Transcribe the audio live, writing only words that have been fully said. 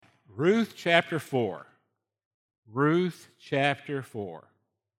Ruth chapter 4. Ruth chapter 4.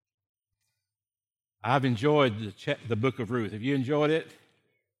 I've enjoyed the book of Ruth. Have you enjoyed it?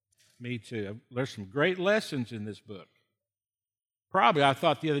 Me too. There's some great lessons in this book. I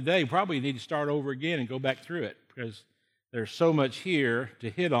thought the other day, you need to start over again and go back through it because there's so much here to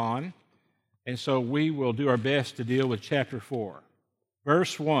hit on. And so we will do our best to deal with chapter 4.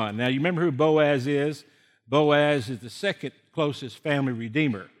 Verse 1. Now, you remember who Boaz is? Boaz is the second closest family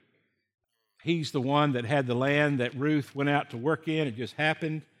redeemer. He's the one that had the land that Ruth went out to work in. It just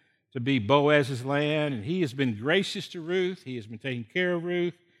happened to be Boaz's land, and he has been gracious to Ruth. He has been taking care of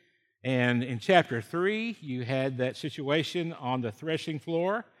Ruth. And in chapter 3, you had that situation on the threshing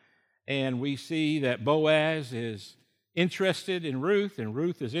floor, and we see that Boaz is interested in Ruth, and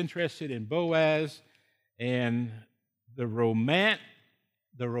Ruth is interested in Boaz, and the romantic,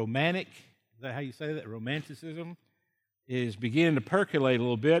 is that how you say that? Romanticism is beginning to percolate a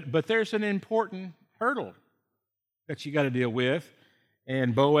little bit, but there's an important hurdle that you got to deal with,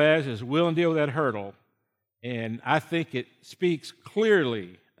 and Boaz is willing to deal with that hurdle. And I think it speaks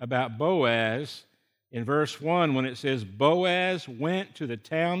clearly about Boaz in verse 1 when it says, Boaz went to the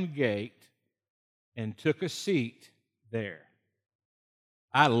town gate and took a seat there.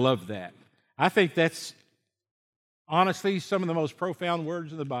 I love that. I think that's honestly some of the most profound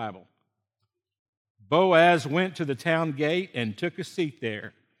words of the Bible. Boaz went to the town gate and took a seat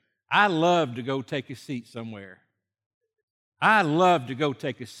there. I love to go take a seat somewhere. I love to go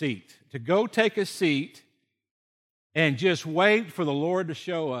take a seat. To go take a seat and just wait for the Lord to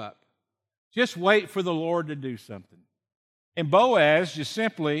show up. Just wait for the Lord to do something. And Boaz just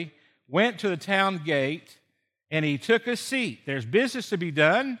simply went to the town gate and he took a seat. There's business to be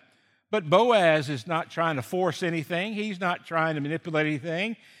done, but Boaz is not trying to force anything. He's not trying to manipulate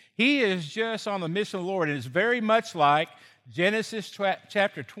anything. He is just on the mission of the Lord. And it's very much like Genesis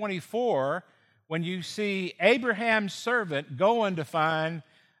chapter 24 when you see Abraham's servant going to find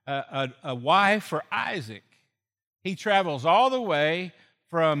a wife for Isaac. He travels all the way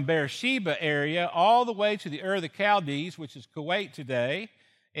from Beersheba area all the way to the Ur of the Chaldees, which is Kuwait today,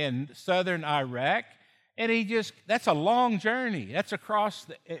 in southern Iraq. And that's a long journey. That's across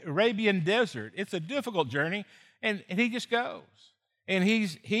the Arabian desert. It's a difficult journey. And he just goes. And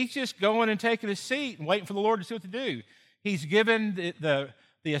he's just going and taking a seat and waiting for the Lord to see what to do. He's given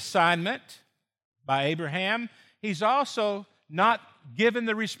the assignment by Abraham. He's also not given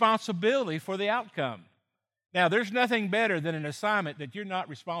the responsibility for the outcome. Now, there's nothing better than an assignment that you're not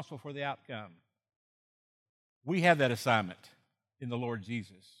responsible for the outcome. We have that assignment in the Lord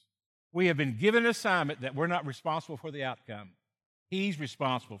Jesus. We have been given an assignment that we're not responsible for the outcome. He's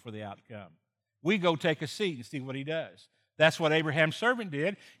responsible for the outcome. We go take a seat and see what he does. That's what Abraham's servant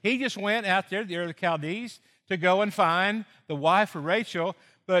did. He just went out there to the Ur of the Chaldees to go and find the wife of Rachel,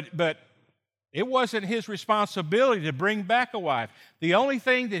 but it wasn't his responsibility to bring back a wife. The only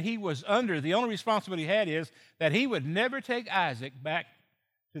thing that he was under, the only responsibility he had is that he would never take Isaac back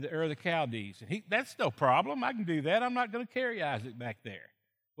to the Ur of the Chaldees. And that's no problem. I can do that. I'm not going to carry Isaac back there.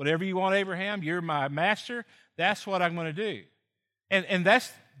 Whatever you want, Abraham, you're my master. That's what I'm going to do. And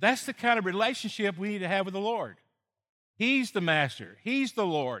that's the kind of relationship we need to have with the Lord. He's the master. He's the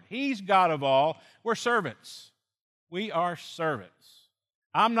Lord. He's God of all. We're servants. We are servants.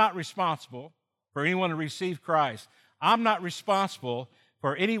 I'm not responsible for anyone to receive Christ. I'm not responsible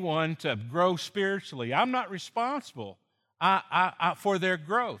for anyone to grow spiritually. I'm not responsible for their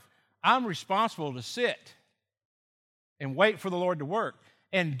growth. I'm responsible to sit and wait for the Lord to work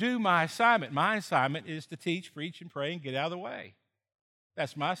and do my assignment. My assignment is to teach, preach, and pray and get out of the way.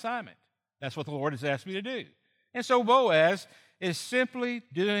 That's my assignment. That's what the Lord has asked me to do. And so Boaz is simply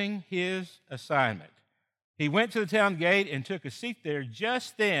doing his assignment. He went to the town gate and took a seat there.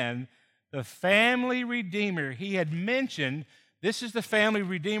 Just then, the family redeemer he had mentioned, this is the family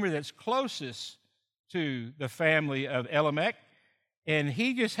redeemer that's closest to the family of Elimelech, and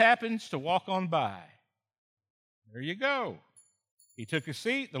he just happens to walk on by. There you go. He took a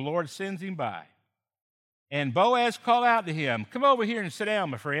seat. The Lord sends him by. And Boaz called out to him, "Come over here and sit down,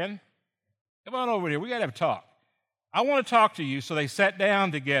 my friend. Come on over here. We got to have a talk. I want to talk to you." So they sat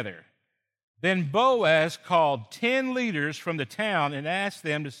down together. Then Boaz called 10 leaders from the town and asked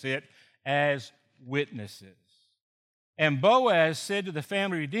them to sit as witnesses. And Boaz said to the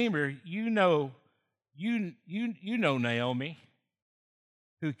family redeemer, you know Naomi,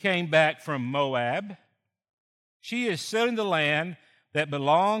 who came back from Moab. She is selling the land that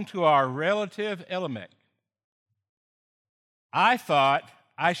belonged to our relative Elimelech. I thought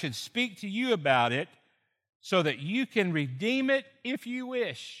I should speak to you about it so that you can redeem it if you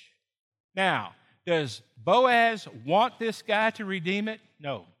wish. Now, does Boaz want this guy to redeem it?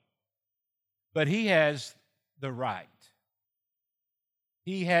 No. but he has the right.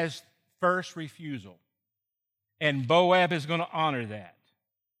 He has first refusal. And Boaz is going to honor that.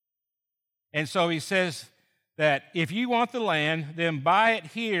 And so he says that if you want the land, then buy it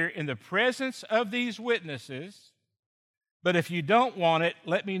here in the presence of these witnesses. But if you don't want it,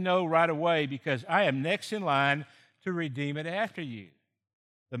 let me know right away, because I am next in line to redeem it after you.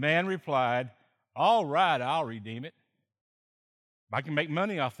 The man replied, all right, I'll redeem it. I can make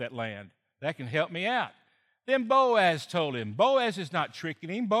money off that land. That can help me out. Then Boaz told him. Boaz is not tricking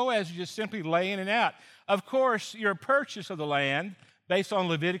him. Boaz is just simply laying it out. Of course, your purchase of the land, based on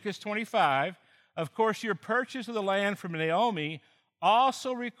Leviticus 25, of course, your purchase of the land from Naomi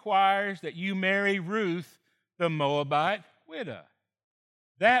also requires that you marry Ruth, the Moabite widow.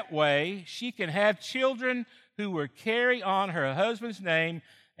 That way, she can have children who will carry on her husband's name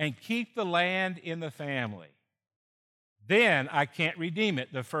and keep the land in the family. Then I can't redeem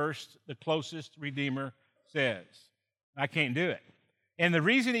it, the closest redeemer says. I can't do it. And the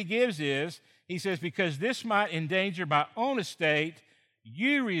reason he gives is, he says, because this might endanger my own estate,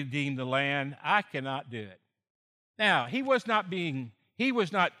 you redeem the land, I cannot do it. Now, he was not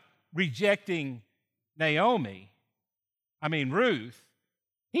rejecting Ruth.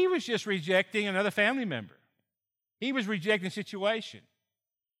 He was just rejecting another family member. He was rejecting the situation.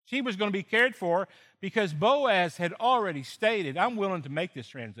 She was going to be cared for because Boaz had already stated, I'm willing to make this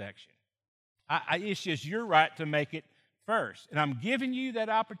transaction. It's just your right to make it first. And I'm giving you that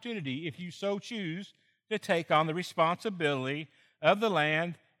opportunity, if you so choose, to take on the responsibility of the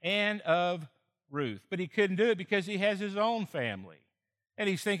land and of Ruth. But he couldn't do it because he has his own family. And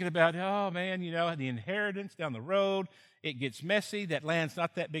he's thinking about, oh, man, the inheritance down the road, it gets messy. That land's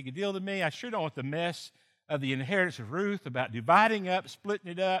not that big a deal to me. I sure don't want the mess of the inheritance of Ruth about dividing up,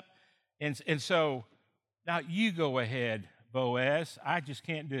 splitting it up. And so, now you go ahead, Boaz. I just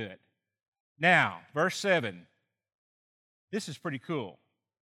can't do it. Now, verse 7. This is pretty cool.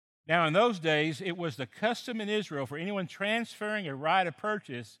 Now, in those days, it was the custom in Israel for anyone transferring a right of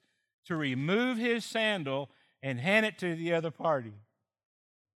purchase to remove his sandal and hand it to the other party.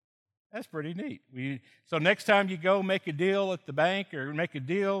 That's pretty neat. So next time you go make a deal at the bank or make a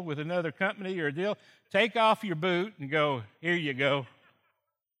deal with another company or a deal, take off your boot and go, here you go.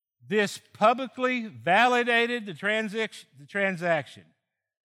 This publicly validated the transaction.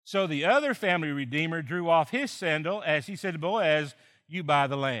 So the other family redeemer drew off his sandal as he said to Boaz, you buy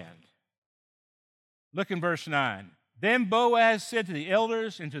the land. Look in verse 9. Then Boaz said to the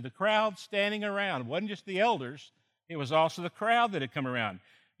elders and to the crowd standing around, it wasn't just the elders, it was also the crowd that had come around.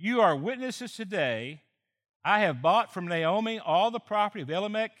 You are witnesses today. I have bought from Naomi all the property of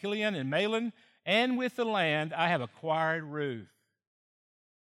Elimelech, Kilion, and Mahlon, and with the land I have acquired Ruth.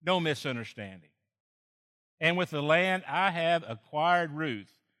 No misunderstanding. And with the land I have acquired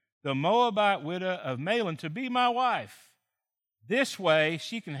Ruth, the Moabite widow of Mahlon, to be my wife. This way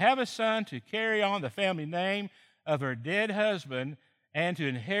she can have a son to carry on the family name of her dead husband and to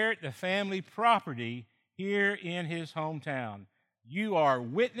inherit the family property here in his hometown. You are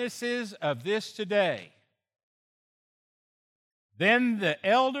witnesses of this today. Then the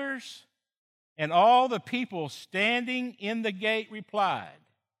elders and all the people standing in the gate replied,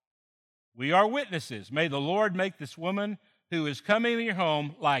 we are witnesses. May the Lord make this woman who is coming to your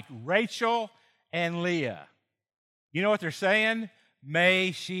home like Rachel and Leah. You know what they're saying?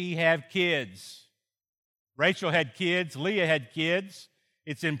 May she have kids. Rachel had kids. Leah had kids.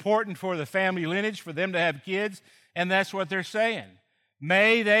 It's important for the family lineage for them to have kids, and that's what they're saying.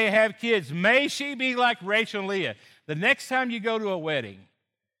 May they have kids. May she be like Rachel and Leah. The next time you go to a wedding,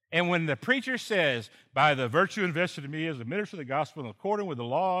 and when the preacher says, by the virtue invested in me as a minister of the gospel and according with the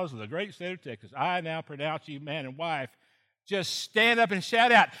laws of the great state of Texas, I now pronounce you man and wife, just stand up and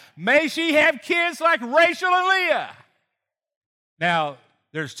shout out, may she have kids like Rachel and Leah. Now,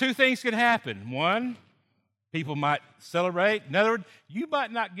 there's two things can happen. One, people might celebrate. In other words, you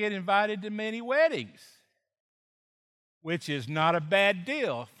might not get invited to many weddings, which is not a bad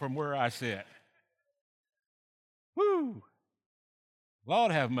deal from where I sit. Woo!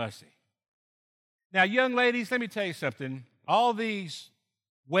 Lord have mercy. Now, young ladies, let me tell you something. All these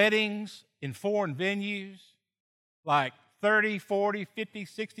weddings in foreign venues, like 30, 40, 50,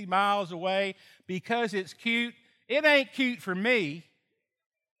 60 miles away, because it's cute, it ain't cute for me,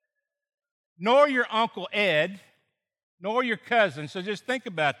 nor your Uncle Ed, nor your cousin. So just think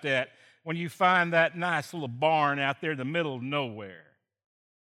about that when you find that nice little barn out there in the middle of nowhere.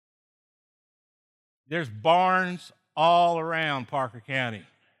 There's barns all around Parker County.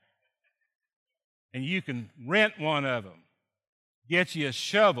 And you can rent one of them, get you a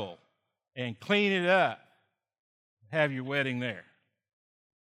shovel, and clean it up, have your wedding there.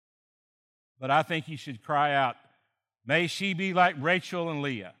 But I think you should cry out, may she be like Rachel and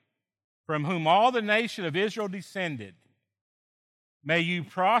Leah, from whom all the nation of Israel descended. May you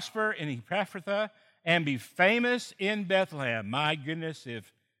prosper in Ephrathah and be famous in Bethlehem. My goodness,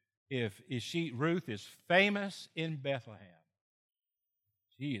 if Ruth is famous in Bethlehem.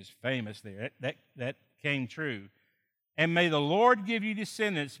 She is famous there. That came true. And may the Lord give you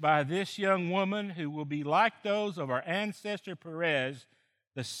descendants by this young woman who will be like those of our ancestor Perez,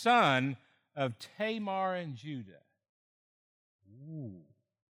 the son of Tamar and Judah. Ooh.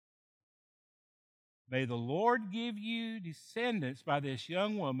 May the Lord give you descendants by this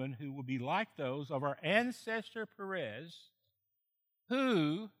young woman who will be like those of our ancestor Perez,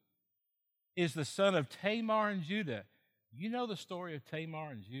 who is the son of Tamar and Judah. You know the story of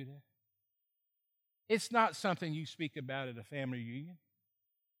Tamar and Judah? It's not something you speak about at a family reunion.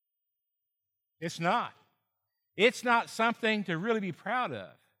 It's not. It's not something to really be proud of.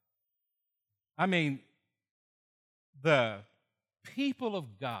 I mean, the people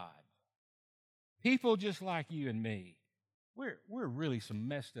of God, people just like you and me, we're really some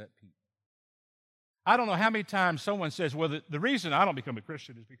messed up people. I don't know how many times someone says, well, the reason I don't become a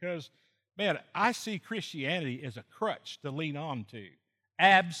Christian is because, man, I see Christianity as a crutch to lean on to.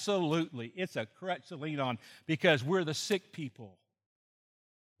 Absolutely. It's a crutch to lean on because we're the sick people.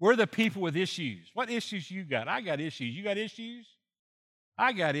 We're the people with issues. What issues you got? I got issues. You got issues?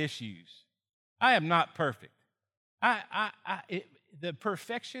 I got issues. I am not perfect. The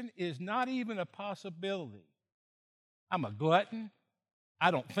perfection is not even a possibility. I'm a glutton. I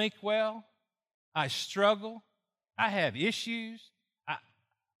don't think well. I struggle. I have issues.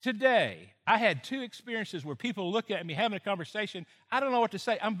 Today, I had 2 experiences where people look at me having a conversation. I don't know what to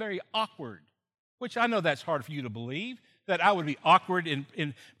say. I'm very awkward, which I know that's hard for you to believe, that I would be awkward.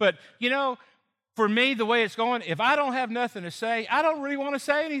 But, you know, for me, the way it's going, if I don't have nothing to say, I don't really want to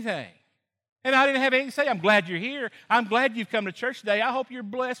say anything. And I didn't have anything to say. I'm glad you're here. I'm glad you've come to church today. I hope you're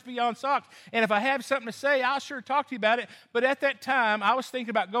blessed beyond socks. And if I have something to say, I'll sure talk to you about it. But at that time, I was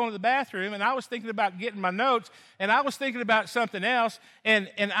thinking about going to the bathroom, and I was thinking about getting my notes, and I was thinking about something else, and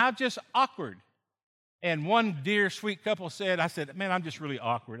I'm just awkward. And one dear, sweet couple said, I said, man, I'm just really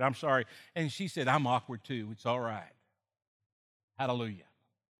awkward. I'm sorry. And she said, I'm awkward too. It's all right. Hallelujah.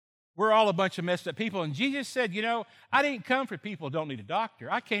 We're all a bunch of messed up people. And Jesus said, you know, I didn't come for people who don't need a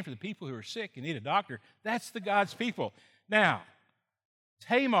doctor. I came for the people who are sick and need a doctor. That's the God's people. Now,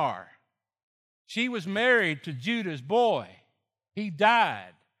 Tamar, she was married to Judah's boy. He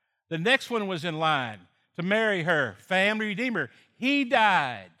died. The next one was in line to marry her, family redeemer. He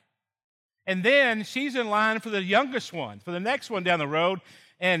died. And then she's in line for the youngest one, for the next one down the road.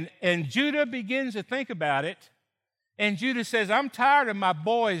 And Judah begins to think about it. And Judah says, I'm tired of my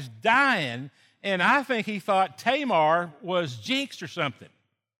boys dying. And I think he thought Tamar was jinxed or something.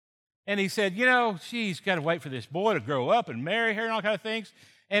 And he said, you know, she's got to wait for this boy to grow up and marry her and all kind of things.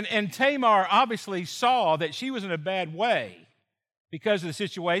 And Tamar obviously saw that she was in a bad way because of the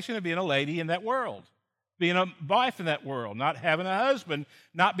situation of being a lady in that world, being a wife in that world, not having a husband,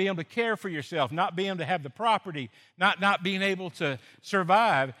 not being able to care for yourself, not being able to have the property, not being able to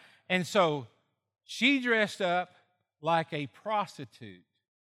survive. And so she dressed up like a prostitute.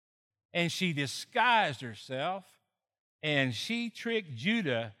 And she disguised herself, and she tricked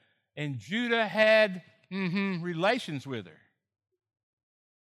Judah, and Judah had relations with her.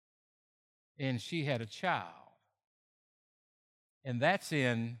 And she had a child. And that's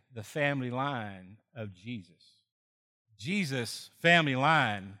in the family line of Jesus. Jesus' family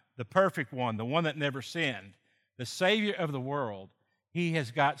line, the perfect one, the one that never sinned, the Savior of the world, he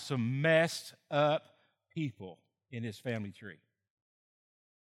has got some messed up people in his family tree.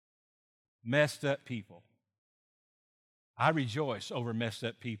 Messed up people. I rejoice over messed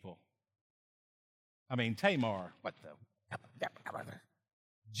up people. I mean, Tamar, what the?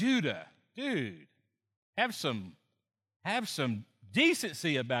 Judah, dude, have some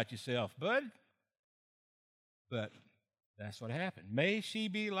decency about yourself, bud. But that's what happened. May she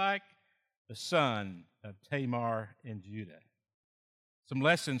be like the son of Tamar and Judah. Some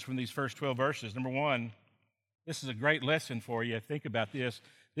lessons from these first 12 verses. Number 1, this is a great lesson for you. Think about this.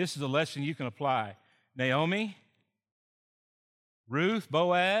 This is a lesson you can apply. Naomi, Ruth,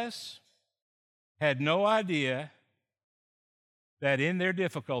 Boaz had no idea that in their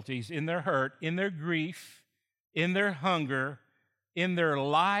difficulties, in their hurt, in their grief, in their hunger, in their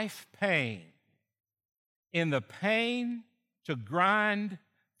life pain, in the pain to grind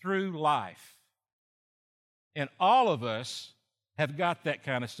through life. And all of us have got that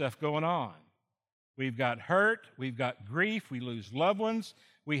kind of stuff going on. We've got hurt, we've got grief, we lose loved ones,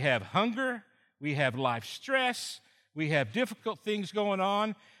 we have hunger, we have life stress, we have difficult things going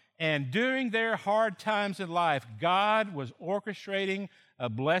on, And during their hard times in life, God was orchestrating a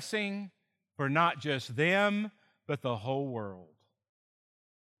blessing for not just them, but the whole world.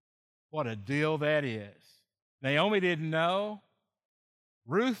 What a deal that is. Naomi didn't know.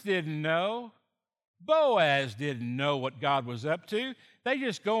 Ruth didn't know. Boaz didn't know what God was up to. They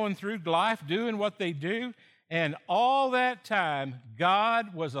just going through life doing what they do. And all that time,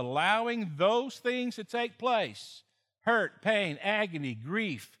 God was allowing those things to take place. Hurt, pain, agony,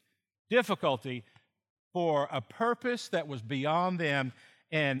 grief, difficulty, for a purpose that was beyond them.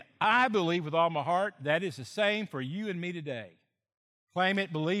 And I believe with all my heart that is the same for you and me today. Claim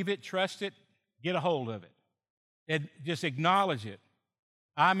it, believe it, trust it, get a hold of it. And just acknowledge it.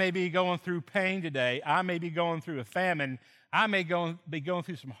 I may be going through pain today. I may be going through a famine. I may be going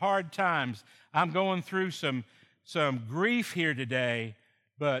through some hard times. I'm going through some grief here today,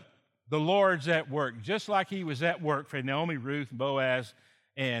 but the Lord's at work, just like he was at work for Naomi, Ruth, Boaz,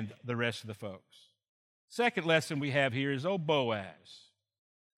 and the rest of the folks. Second lesson we have here is Boaz.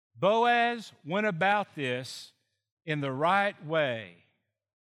 Boaz went about this in the right way.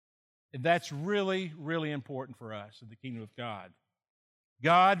 And that's really, really important for us in the kingdom of God.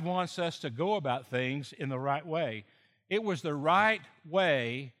 God wants us to go about things in the right way. It was the right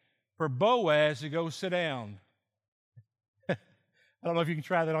way for Boaz to go sit down. I don't know if you can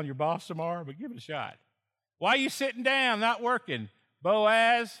try that on your boss tomorrow, but give it a shot. Why are you sitting down, not working?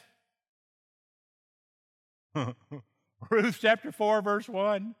 Boaz. Ruth chapter 4, verse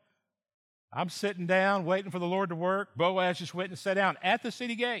 1. I'm sitting down waiting for the Lord to work. Boaz just went and sat down at the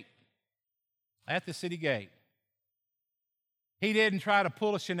city gate. At the city gate. He didn't try to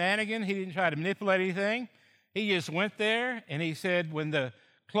pull a shenanigan. He didn't try to manipulate anything. He just went there, and he said, when the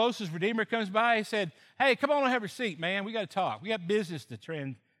closest Redeemer comes by, he said, hey, come on and have a seat, man. We got to talk. We got business to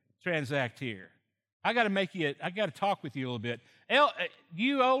transact here. I got to talk with you a little bit.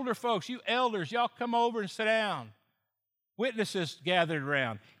 You older folks, you elders, y'all come over and sit down. Witnesses gathered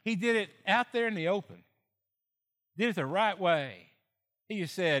around. He did it out there in the open. Did it the right way. He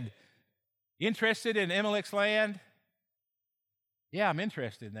just said, interested in Amalek's land? Yeah, I'm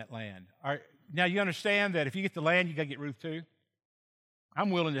interested in that land. Now, you understand that if you get the land, you got to get Ruth too?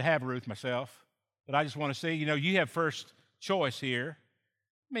 I'm willing to have Ruth myself, but I just want to say, you have first choice here.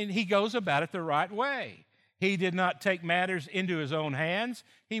 I mean, he goes about it the right way. He did not take matters into his own hands.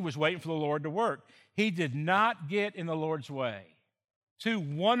 He was waiting for the Lord to work. He did not get in the Lord's way. Two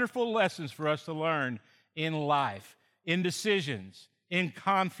wonderful lessons for us to learn in life, in decisions, in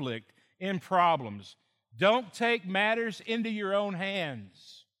conflict, in problems. Don't take matters into your own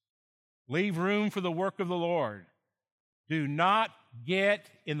hands. Leave room for the work of the Lord. Do not get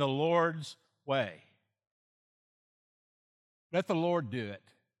in the Lord's way. Let the Lord do it.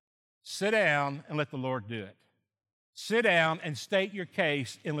 Sit down and let the Lord do it. Sit down and state your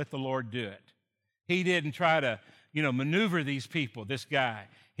case and let the Lord do it. He didn't try to, maneuver these people, this guy.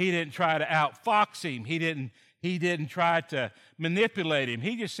 He didn't try to outfox him. He didn't try to manipulate him.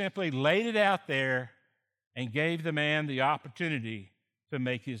 He just simply laid it out there and gave the man the opportunity to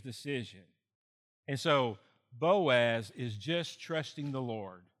make his decision. And so Boaz is just trusting the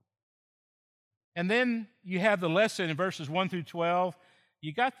Lord. And then you have the lesson in verses 1 through 12.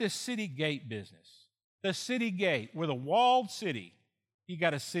 You got this city gate business. The city gate. We're the walled city. You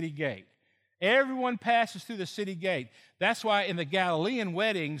got a city gate. Everyone passes through the city gate. That's why in the Galilean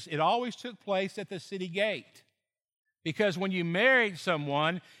weddings, it always took place at the city gate. Because when you married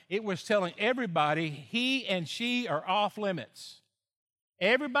someone, it was telling everybody he and she are off limits.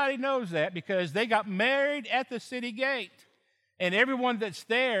 Everybody knows that because they got married at the city gate. And everyone that's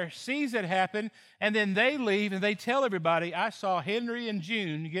there sees it happen, and then they leave and they tell everybody, I saw Henry and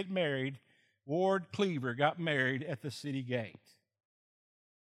June get married. Ward Cleaver got married at the city gate.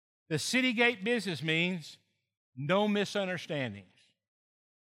 The city gate business means no misunderstandings.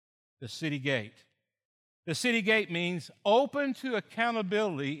 The city gate. The city gate means open to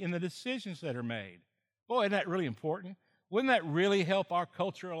accountability in the decisions that are made. Boy, isn't that really important? Wouldn't that really help our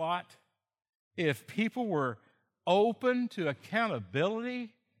culture a lot? If people were open to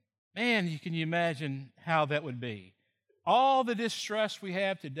accountability, man, can you imagine how that would be? All the distrust we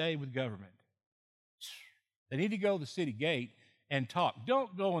have today with government. They need to go to the city gate and talk.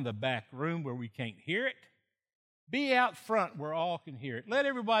 Don't go in the back room where we can't hear it. Be out front where all can hear it. Let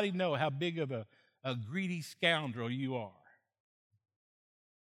everybody know how big of a greedy scoundrel you are.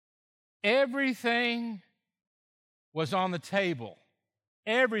 Everything was on the table.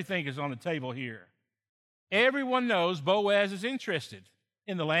 Everything is on the table here. Everyone knows Boaz is interested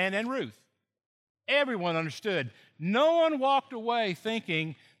in the land and Ruth. Everyone understood. No one walked away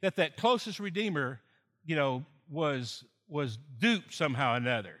thinking that closest redeemer, was duped somehow or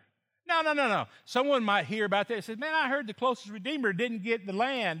another. No. Someone might hear about that and say, man, I heard the closest redeemer didn't get the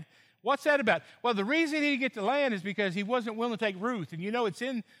land. What's that about? Well, the reason he didn't get the land is because he wasn't willing to take Ruth. And you know, it's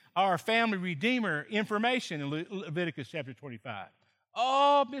in our family redeemer information in Leviticus chapter 25.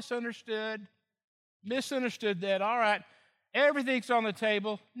 Oh, misunderstood. Misunderstood that. All right. Everything's on the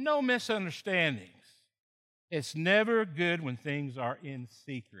table. No misunderstandings. It's never good when things are in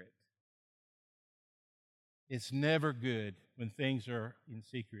secret. It's never good when things are in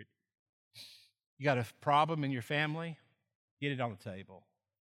secret. You got a problem in your family? Get it on the table.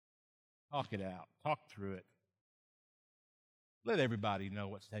 Talk it out. Talk through it. Let everybody know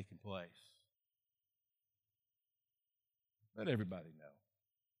what's taking place. Let everybody know.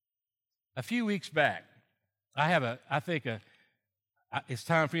 A few weeks back, it's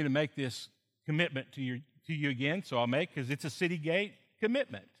time for you to make this commitment to you again, so I'll make, because it's a city gate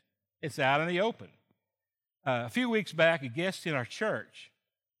commitment. It's out in the open. A few weeks back, a guest in our church,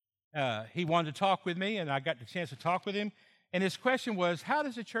 he wanted to talk with me, and I got the chance to talk with him, and his question was, how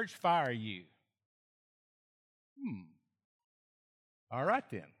does the church fire you? All right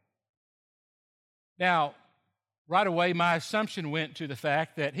then. Now, right away, my assumption went to the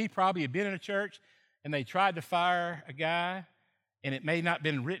fact that he probably had been in a church, and they tried to fire a guy, and it may not have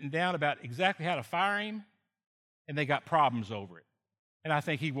been written down about exactly how to fire him, and they got problems over it. And I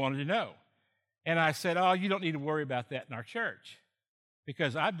think he wanted to know. And I said, oh, you don't need to worry about that in our church,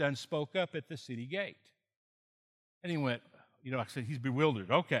 because I've done spoke up at the city gate. And he went, I said, he's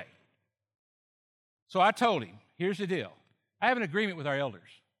bewildered. Okay. So I told him, here's the deal. I have an agreement with our elders,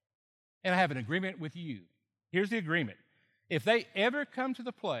 and I have an agreement with you. Here's the agreement. If they ever come to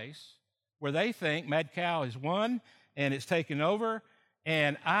the place where they think Mad Cow has won and it's taken over,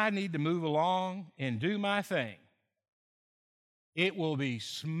 and I need to move along and do my thing, it will be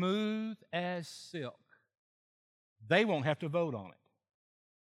smooth as silk. They won't have to vote on it.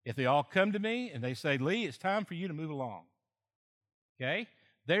 If they all come to me and they say, Lee, it's time for you to move along, okay?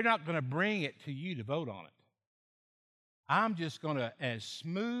 They're not going to bring it to you to vote on it. I'm just going to, as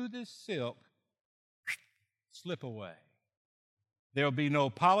smooth as silk, slip away. There will be no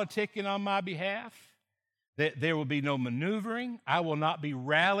politicking on my behalf. There will be no maneuvering. I will not be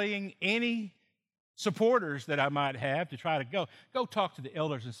rallying any supporters that I might have to try to go talk to the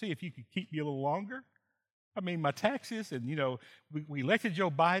elders and see if you could keep me a little longer. I mean, my taxes, and, we elected Joe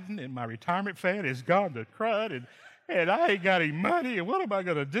Biden, and my retirement fund has gone to crud, and I ain't got any money, and what am I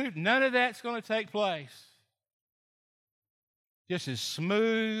going to do? None of that's going to take place. Just as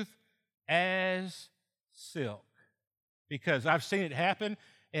smooth as silk, because I've seen it happen,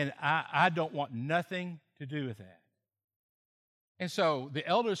 and I don't want nothing to do with that. And so the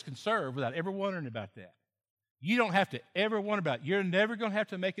elders can serve without ever wondering about that. You don't have to ever wonder about it. You're never going to have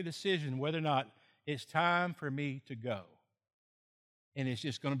to make a decision whether or not it's time for me to go. And it's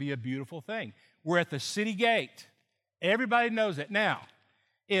just going to be a beautiful thing. We're at the city gate. Everybody knows it. Now,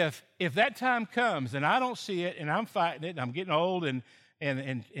 if that time comes and I don't see it and I'm fighting it and I'm getting old and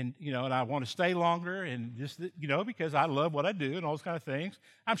I want to stay longer and just, because I love what I do and all those kind of things,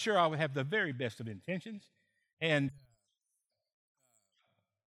 I'm sure I would have the very best of intentions. And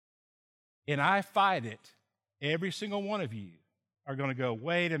I fight it, every single one of you are going to go,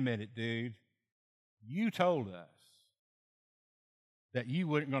 wait a minute, dude. You told us that you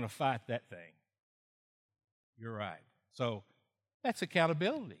weren't going to fight that thing. You're right. So that's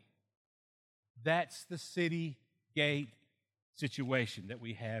accountability. That's the city gate situation that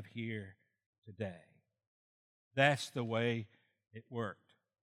we have here today. That's the way it worked.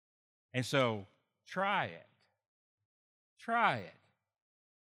 And so try it. Try it.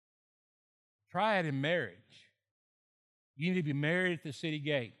 Try it in marriage. You need to be married at the city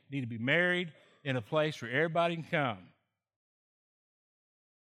gate. You need to be married in a place where everybody can come.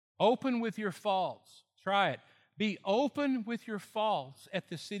 Open with your faults. Try it. Be open with your faults at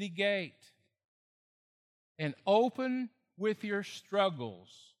the city gate. And open with your struggles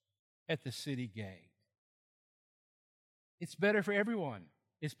at the city gate. It's better for everyone.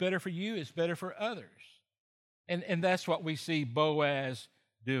 It's better for you. It's better for others. And that's what we see Boaz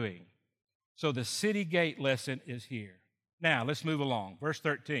doing. So the city gate lesson is here. Now, let's move along. Verse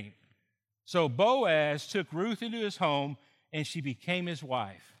 13. So Boaz took Ruth into his home, and she became his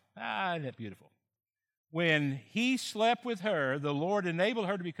wife. Isn't that beautiful? When he slept with her, the Lord enabled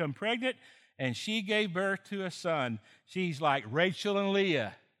her to become pregnant, and she gave birth to a son. She's like Rachel and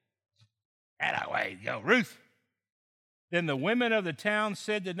Leah. That way, go, Ruth. Then the women of the town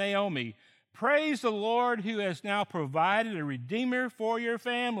said to Naomi, praise the Lord who has now provided a redeemer for your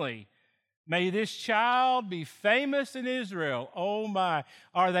family. May this child be famous in Israel. Oh my,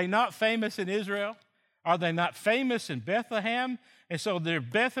 are they not famous in Israel? Are they not famous in Bethlehem? And so they're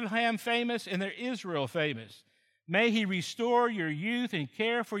Bethlehem famous and they're Israel famous. May he restore your youth and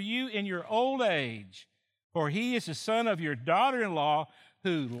care for you in your old age. For he is the son of your daughter-in-law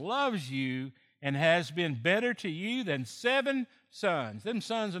who loves you and has been better to you than 7 sons. Them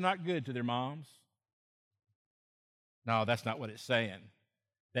sons are not good to their moms. No, that's not what it's saying.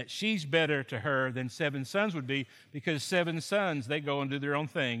 That she's better to her than 7 sons would be, because 7 sons, they go and do their own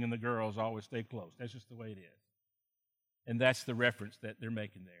thing, and the girls always stay close. That's just the way it is. And that's the reference that they're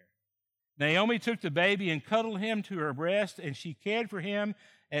making there. Naomi took the baby and cuddled him to her breast, and she cared for him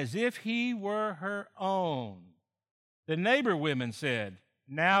as if he were her own. The neighbor women said,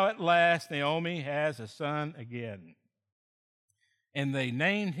 "Now at last Naomi has a son again." And they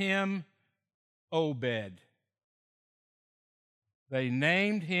named him Obed. They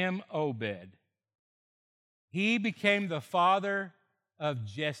named him Obed. He became the father of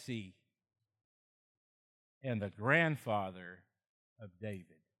Jesse and the grandfather of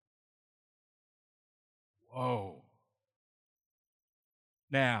David. Whoa.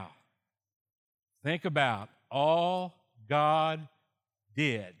 Now, think about all God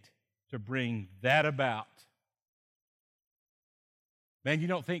did to bring that about. Man, you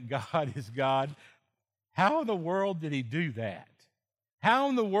don't think God is God? How in the world did he do that? How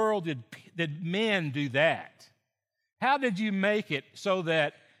in the world did men do that? How did you make it so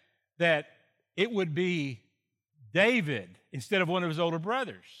that it would be David instead of one of his older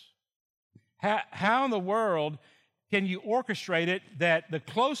brothers? How in the world can you orchestrate it that the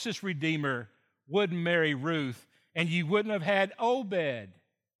closest Redeemer wouldn't marry Ruth and you wouldn't have had Obed?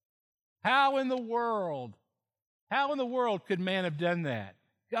 How in the world could man have done that?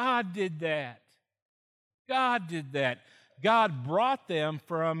 God did that. God did that. God brought them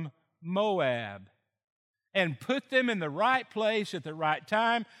from Moab and put them in the right place at the right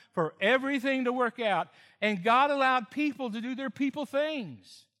time for everything to work out. And God allowed people to do their people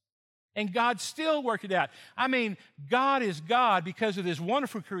things. And God still worked it out. I mean, God is God because of this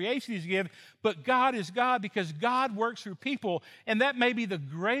wonderful creation he's given, but God is God because God works through people. And that may be the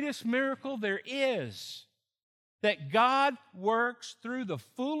greatest miracle there is, that God works through the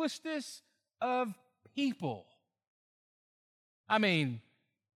foolishness of people. I mean,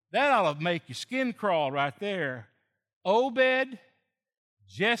 that ought to make your skin crawl right there. Obed,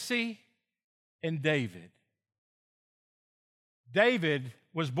 Jesse, and David. David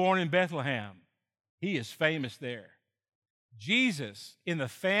was born in Bethlehem. He is famous there. Jesus, in the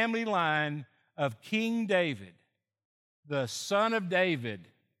family line of King David, the son of David,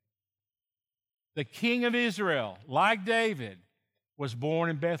 the king of Israel, like David, was born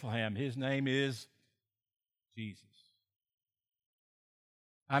in Bethlehem. His name is Jesus.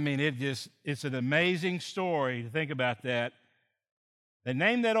 I mean, it's an amazing story to think about that. They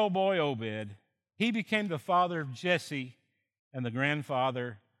named that old boy Obed. He became the father of Jesse and the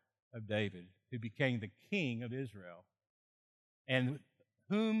grandfather of David, who became the king of Israel, and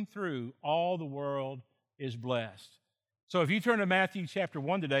whom through all the world is blessed. So if you turn to Matthew chapter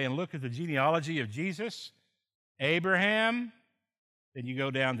 1 today and look at the genealogy of Jesus, Abraham, then you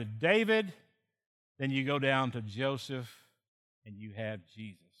go down to David, then you go down to Joseph, and you have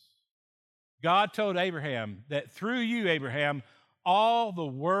Jesus. God told Abraham that through you, Abraham, all the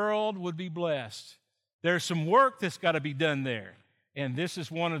world would be blessed. There's some work that's got to be done there. And this is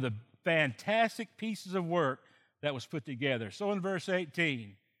one of the fantastic pieces of work that was put together. So in verse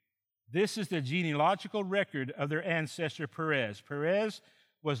 18, this is the genealogical record of their ancestor Perez. Perez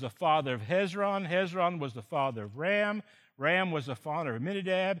was the father of Hezron. Hezron was the father of Ram. Ram was the father of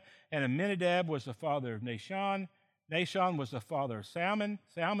Amminadab. And Amminadab was the father of Nahshon. Nahshon was the father of Salmon.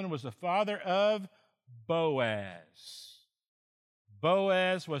 Salmon was the father of Boaz.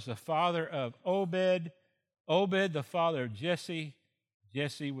 Boaz was the father of Obed. Obed, the father of Jesse.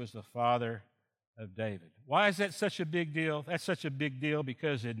 Jesse was the father of David. Why is that such a big deal? That's such a big deal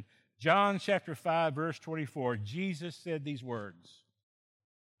because in John chapter 5, verse 24, Jesus said these words,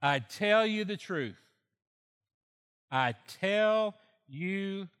 "I tell you the truth. I tell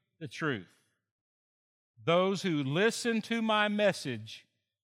you the truth. Those who listen to my message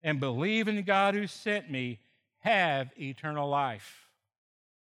and believe in God who sent me have eternal life."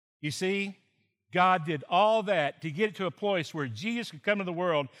 You see, God did all that to get to a place where Jesus could come to the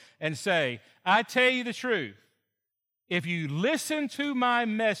world and say, "I tell you the truth. If you listen to my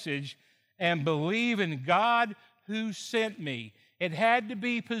message and believe in God who sent me," it had to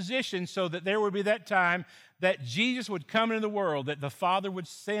be positioned so that there would be that time that Jesus would come into the world, that the Father would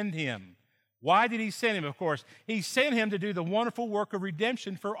send him. Why did he send him? Of course, he sent him to do the wonderful work of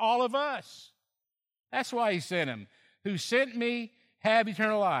redemption for all of us. That's why he sent him. "Who sent me have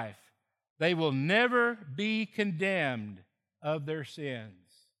eternal life. They will never be condemned, of their sins.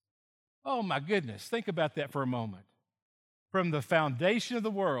 Oh, my goodness. Think about that for a moment. From the foundation of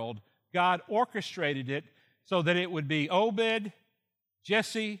the world, God orchestrated it so that it would be Obed,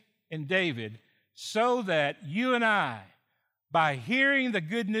 Jesse, and David, so that you and I, by hearing the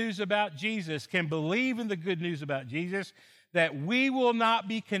good news about Jesus, can believe in the good news about Jesus, that we will not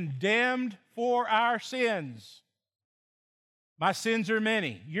be condemned for our sins. My sins are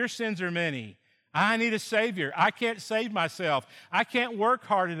many. Your sins are many. I need a Savior. I can't save myself. I can't work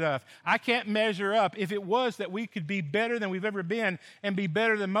hard enough. I can't measure up. If it was that we could be better than we've ever been and be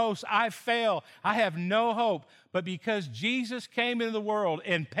better than most, I fail. I have no hope. But because Jesus came into the world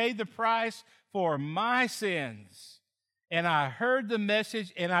and paid the price for my sins, and I heard the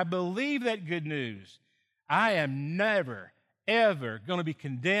message and I believe that good news, I am never, ever going to be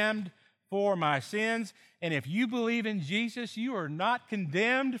condemned for my sins. And if you believe in Jesus, you are not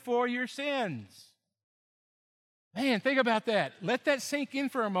condemned for your sins. Man, think about that. Let that sink in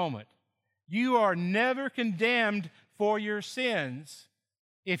for a moment. You are never condemned for your sins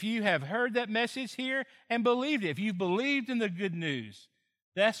if you have heard that message here and believed it. If you've believed in the good news,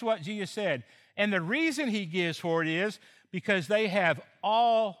 that's what Jesus said. And the reason he gives for it is because they have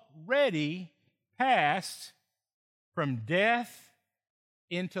already passed from death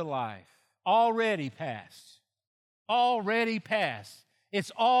into life. Already passed. Already passed.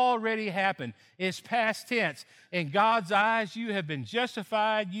 It's already happened. It's past tense. In God's eyes, you have been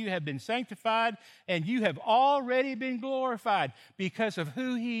justified, you have been sanctified, and you have already been glorified because of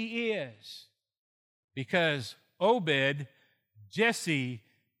who he is. Because Obed, Jesse,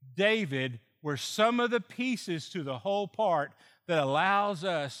 David were some of the pieces to the whole part that allows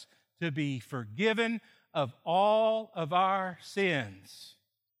us to be forgiven of all of our sins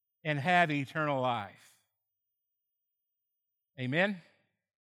and have eternal life. Amen?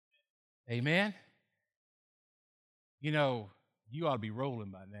 Amen? You know, you ought to be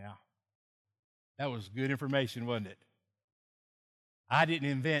rolling by now. That was good information, wasn't it? I didn't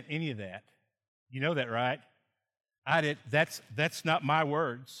invent any of that. You know that, right? That's not my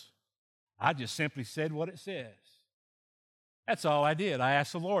words. I just simply said what it says. That's all I did. I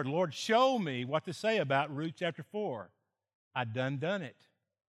asked the Lord, show me what to say about Ruth chapter 4. I done it.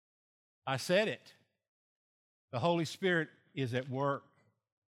 I said it. The Holy Spirit is at work.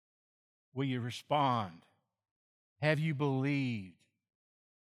 Will you respond? Have you believed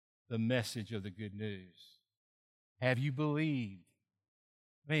the message of the good news? Have you believed?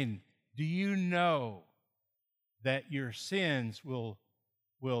 I mean, do you know that your sins will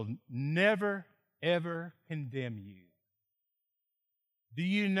never, ever condemn you? Do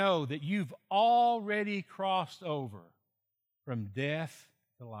you know that you've already crossed over from death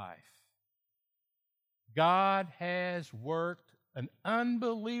to life? God has worked an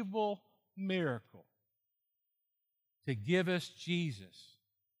unbelievable miracle to give us Jesus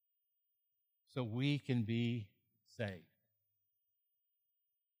so we can be saved.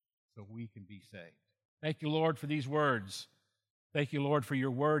 So we can be saved. Thank you, Lord, for these words. Thank you, Lord, for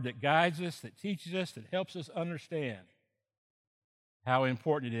your word that guides us, that teaches us, that helps us understand how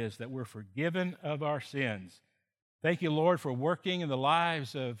important it is that we're forgiven of our sins. Thank you, Lord, for working in the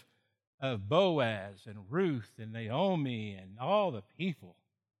lives of Boaz and Ruth and Naomi and all the people.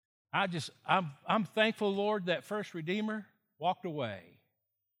 I'm thankful, Lord, that first Redeemer walked away.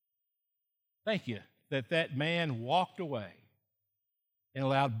 Thank you that man walked away and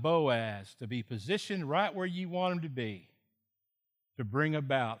allowed Boaz to be positioned right where you want him to be, to bring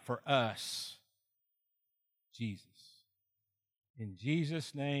about for us Jesus. In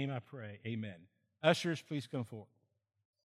Jesus' name I pray, amen. Ushers, please come forward.